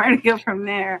then where to go from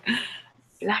there?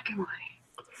 Black and white.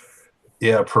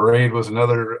 Yeah, Parade was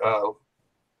another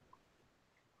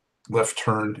left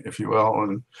turn, if you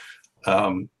will,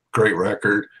 and great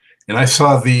record. And I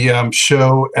saw the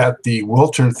show at the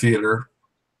Wiltern Theater.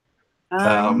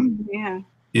 Yeah.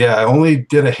 Yeah, I only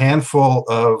did a handful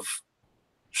of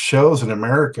shows in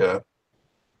America.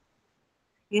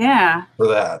 Yeah. For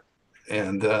that.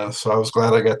 And so I was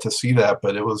glad I got to see that.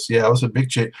 But it was, yeah, it was a big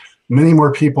change. Many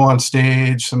more people on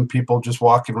stage, some people just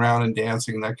walking around and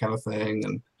dancing, that kind of thing.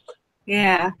 And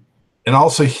yeah. And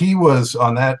also he was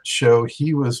on that show,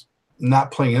 he was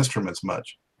not playing instruments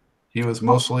much. He was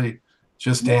mostly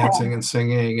just dancing and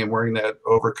singing and wearing that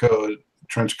overcoat,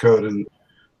 trench coat. And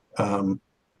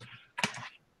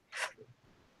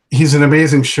he's an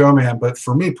amazing showman. But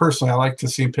for me personally, I like to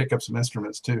see him pick up some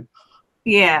instruments too.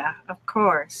 Yeah, of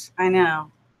course. I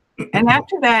know. And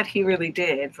after that, he really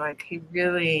did. Like, he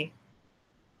really,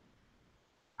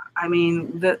 I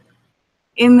mean, the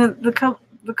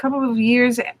couple of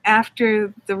years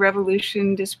after the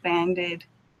Revolution disbanded,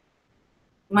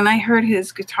 when I heard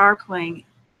his guitar playing,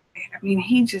 I mean,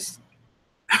 he just,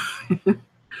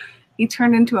 he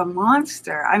turned into a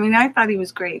monster. I mean, I thought he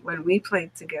was great when we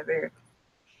played together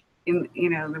in, you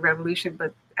know, the Revolution,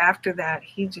 but after that,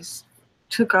 he just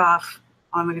took off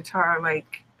on the guitar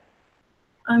like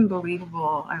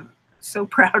unbelievable. I'm so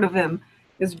proud of him.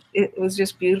 It was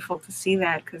just beautiful to see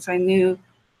that, because I knew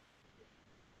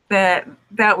that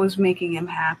was making him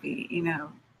happy. You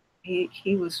know,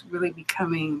 he was really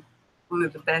becoming one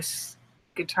of the best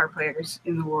guitar players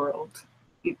in the world.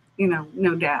 You know,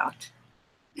 no doubt.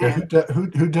 Yeah,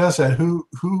 who does that?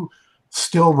 Who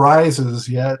still rises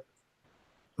yet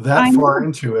that far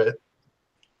into it?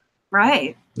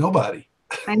 Right. Nobody.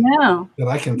 I know. That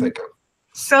I can think of.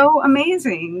 So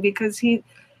amazing, because he,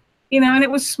 you know, and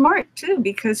it was smart too,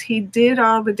 because he did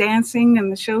all the dancing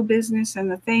and the show business and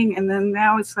the thing, and then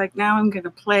now it's like, now I'm going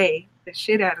to play the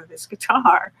shit out of this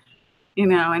guitar, you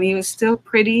know. And he was still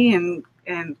pretty and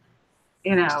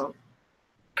you know,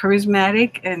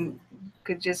 charismatic and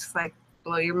could just like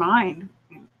blow your mind.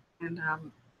 And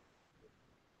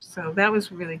so that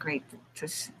was really great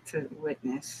to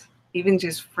witness, even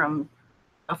just from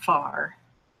afar.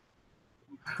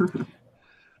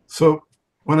 So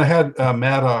when I had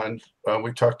Matt on,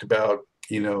 we talked about,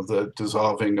 you know, the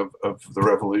dissolving of the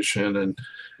Revolution, and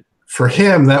for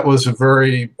him that was a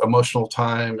very emotional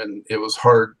time, and it was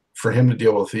hard for him to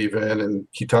deal with even. And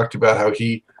he talked about how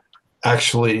he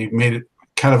actually made it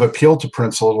kind of appeal to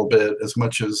Prince a little bit, as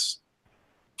much as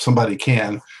somebody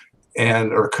can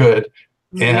and or could.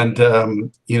 Mm-hmm.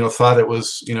 And you know, thought it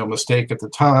was, you know, a mistake at the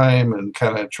time, and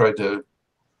kind of tried to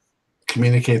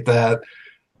communicate that.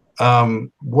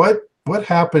 What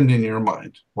happened in your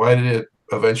mind? Why did it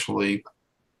eventually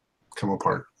come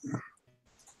apart?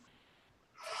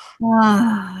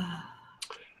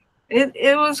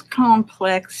 It was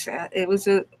complex. It was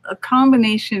a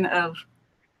combination of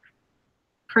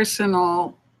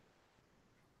personal,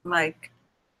 like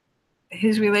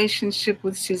his relationship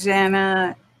with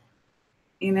Susanna,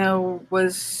 you know,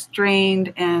 was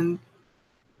strained, and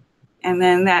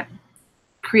then that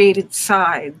created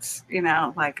sides, you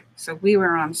know, like, so we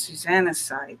were on Susanna's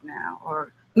side now,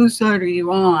 or whose side are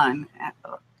you on?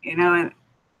 You know, and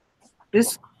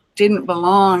this didn't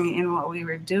belong in what we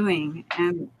were doing.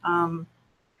 And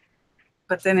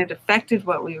but then it affected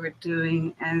what we were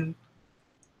doing, and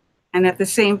at the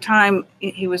same time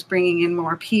he was bringing in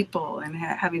more people and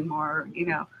having more, you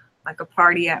know, like a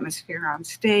party atmosphere on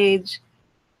stage,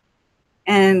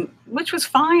 and which was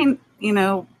fine, you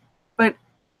know, but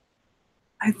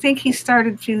I think he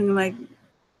started feeling like,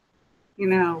 you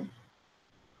know,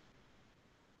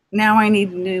 now I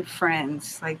need new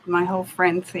friends. Like my whole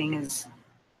friend thing is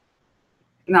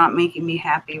not making me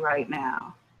happy right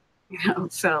now. You know,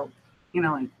 so, you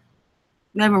know, like,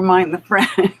 never mind the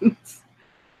friends.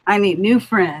 I need new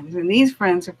friends, and these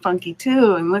friends are funky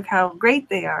too, and look how great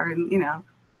they are, and you know,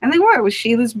 and they were. It was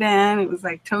Sheila's band. It was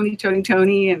like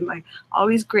Tony, and like all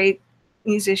these great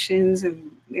musicians,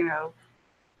 and you know,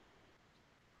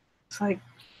 it's like,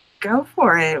 go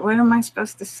for it. What am I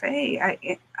supposed to say?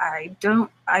 I don't.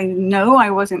 I know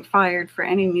I wasn't fired for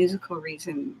any musical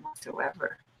reason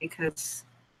whatsoever, because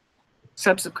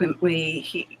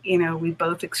subsequently, you know, we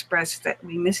both expressed that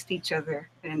we missed each other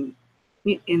in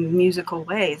musical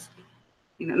ways.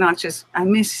 You know, not just I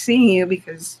miss seeing you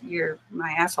because you're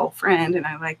my asshole friend and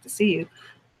I like to see you,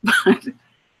 but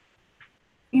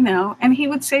you know, and he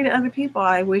would say to other people,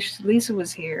 I wish Lisa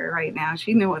was here right now.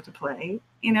 She'd know what to play,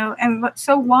 you know, and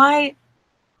so why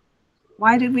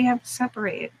did we have to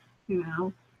separate? You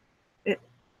know, it,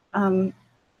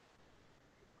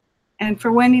 and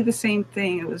for Wendy, the same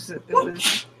thing. It was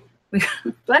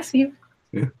bless you.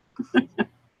 Yeah.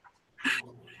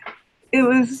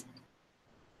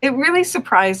 It really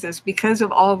surprised us because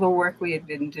of all the work we had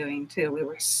been doing too. We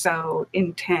were so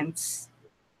intense,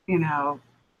 you know,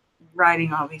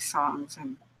 writing all these songs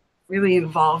and really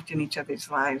involved in each other's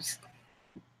lives.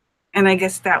 And I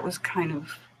guess that was kind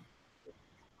of,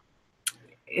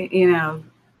 you know,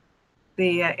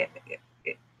 the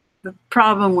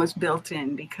problem was built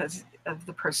in because of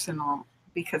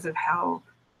because of how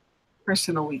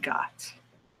personal we got,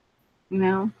 you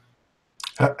know.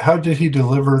 How did he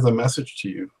deliver the message to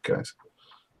you guys?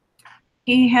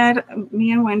 He had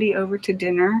me and Wendy over to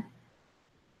dinner,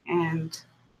 and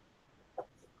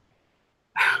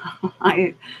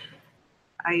I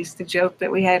used to joke that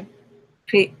we had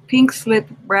pink slip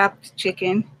wrapped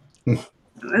chicken,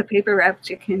 paper wrapped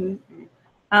chicken.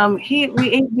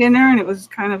 We ate dinner, and it was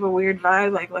kind of a weird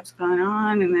vibe, like what's going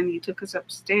on. And then he took us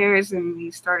upstairs, and he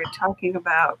started talking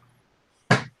about,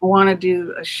 I want to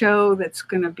do a show that's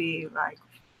going to be like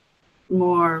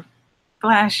more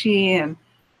flashy, and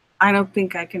I don't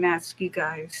think I can ask you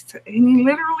guys to. And he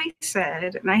literally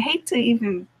said, and I hate to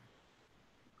even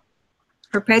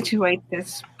perpetuate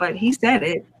this, but he said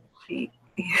it. He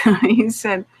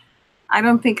said, I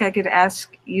don't think I could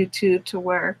ask you two to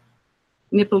wear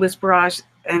nippleless bras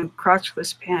and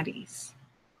crotchless panties.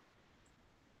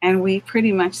 And we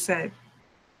pretty much said,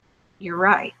 you're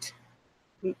right.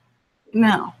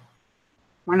 No,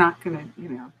 we're not going to, you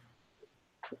know.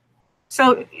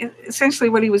 So essentially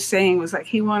what he was saying was like,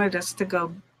 he wanted us to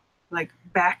go like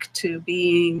back to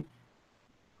being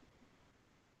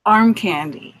arm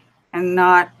candy and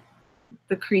not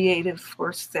the creative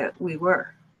force that we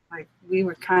were. Like we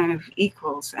were kind of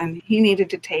equals, and he needed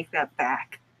to take that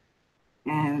back.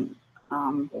 And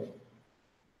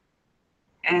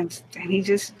he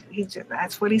just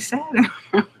that's what he said.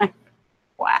 I'm like,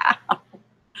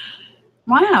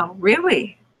 wow,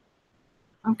 really?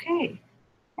 Okay.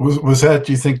 Was that,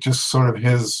 do you think, just sort of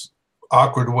his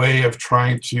awkward way of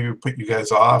trying to put you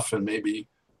guys off, and maybe?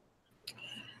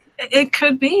 It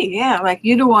could be, yeah. Like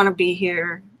you don't want to be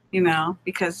here, you know,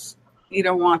 because you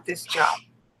don't want this job,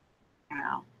 you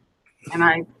know.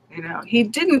 And he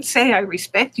didn't say I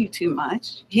respect you too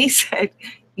much. He said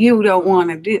you don't want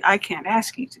to do. I can't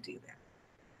ask you to do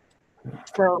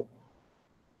that. So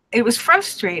it was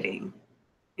frustrating,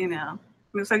 you know.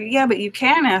 It was like, yeah, but you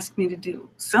can ask me to do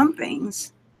some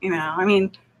things, you know. I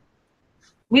mean,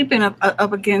 we've been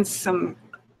up against some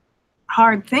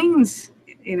hard things,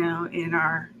 you know, in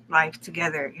our life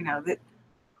together, you know, that,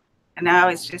 and now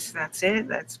it's just, that's it.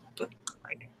 That's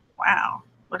like, wow,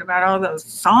 what about all those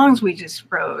songs we just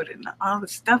wrote and all the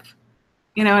stuff,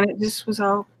 you know, and it just was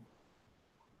all,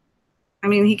 I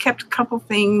mean, he kept a couple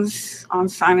things on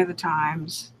Sign of the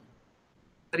Times,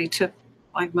 but he took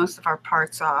like most of our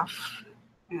parts off.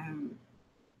 And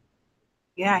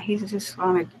yeah, he just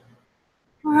wanted,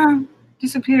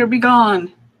 disappear, be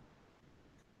gone.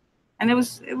 And it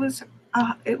was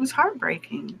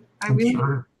heartbreaking. I'm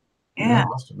sure. Yeah. It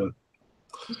must have been.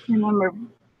 I just remember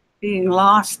being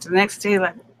lost the next day,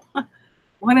 like,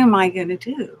 what am I going to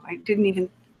do? I didn't even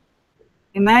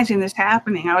imagine this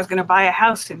happening. I was going to buy a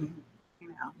house in, you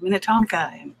know,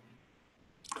 Minnetonka, and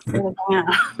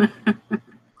yeah.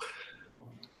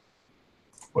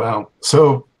 Wow.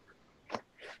 So,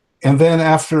 and then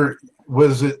after,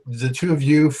 was it the two of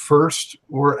you first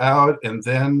were out, and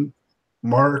then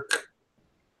Mark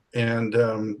and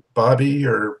Bobby,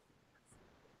 or?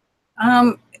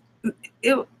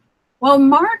 Well,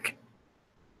 Mark,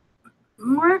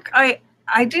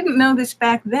 I didn't know this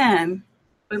back then,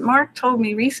 but Mark told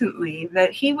me recently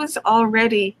that he was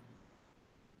already,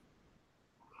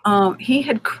 he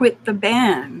had quit the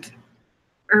band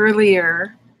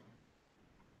earlier.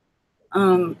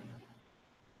 And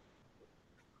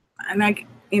I,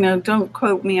 don't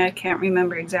quote me, I can't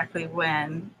remember exactly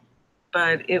when,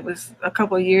 but it was a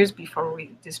couple of years before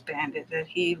we disbanded that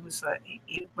he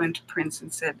went to Prince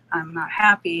and said, I'm not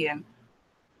happy and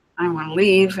I want to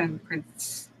leave, and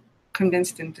Prince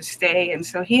convinced him to stay. And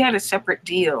so he had a separate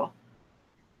deal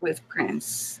with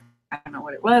Prince. I don't know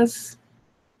what it was.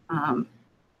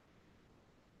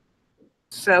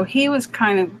 So he was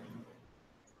kind of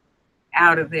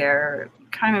out of there,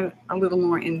 kind of a little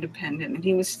more independent, and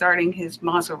he was starting his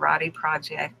Maserati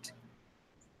project.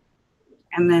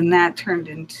 And then that turned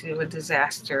into a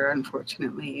disaster,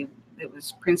 unfortunately. It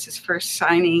was Prince's first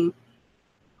signing,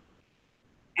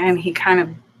 and he kind of,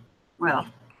 well,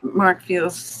 Mark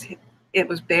feels it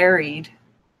was buried.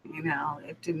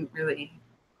 It didn't really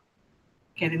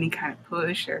get any kind of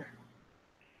push or,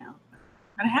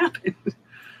 what happened.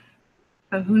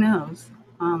 So who knows?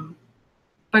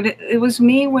 But it was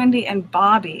me, Wendy, and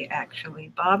Bobby,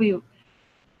 actually. Bobby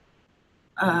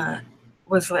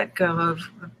was let go of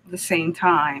the same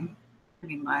time,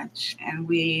 pretty much. And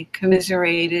we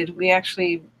commiserated. We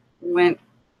actually went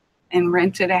and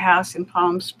rented a house in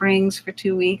Palm Springs for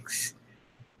 2 weeks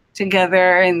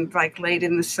together and laid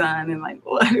in the sun and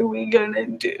what are we gonna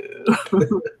do?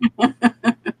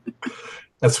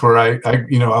 That's where I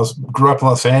grew up in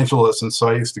Los Angeles, and so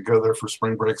I used to go there for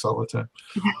spring breaks all the time.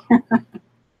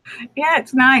 Yeah,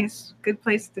 it's nice. Good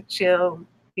place to chill,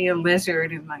 be a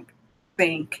lizard and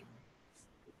think.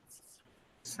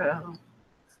 So,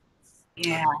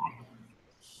 yeah.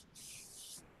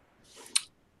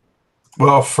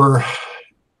 Well, for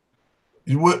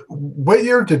what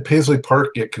year did Paisley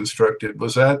Park get constructed?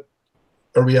 Was that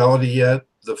a reality yet,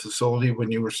 the facility,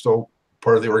 when you were still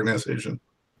part of the organization?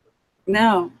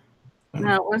 No,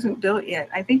 it wasn't built yet.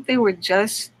 I think they were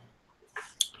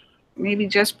maybe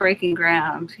just breaking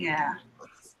ground. Yeah.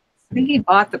 I think he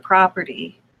bought the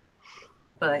property,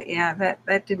 but yeah,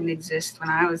 that didn't exist when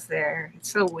I was there.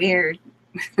 It's so weird.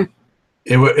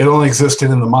 It only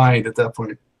existed in the mind at that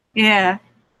point. Yeah,